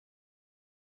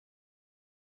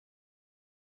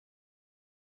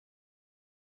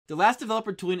The last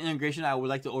developer tooling integration I would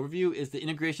like to overview is the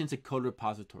integration to code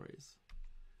repositories.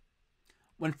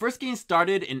 When first getting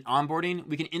started in onboarding,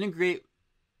 we can integrate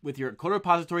with your code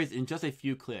repositories in just a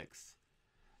few clicks.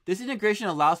 This integration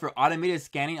allows for automated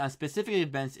scanning on specific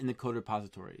events in the code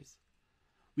repositories.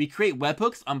 We create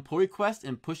webhooks on pull requests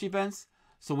and push events,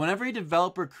 so whenever a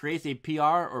developer creates a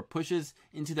PR or pushes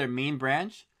into their main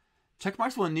branch,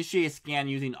 Checkmarx will initiate a scan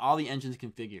using all the engines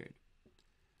configured.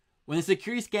 When the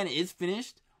security scan is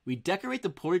finished, we decorate the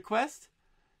pull request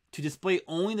to display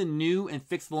only the new and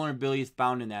fixed vulnerabilities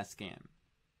found in that scan.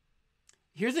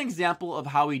 Here's an example of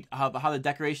how the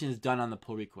decoration is done on the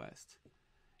pull request.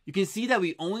 You can see that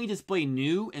we only display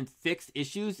new and fixed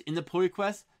issues in the pull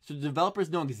request so the developers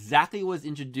know exactly what was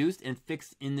introduced and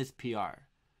fixed in this PR.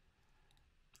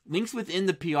 Links within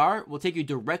the PR will take you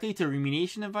directly to the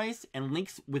remediation device and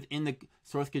links within the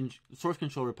source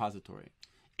control repository.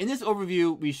 In this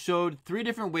overview, we showed 3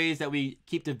 different ways that we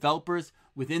keep developers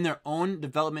within their own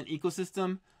development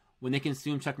ecosystem when they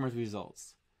consume Checkmarx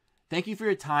results. Thank you for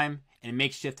your time, and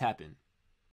make shift happen.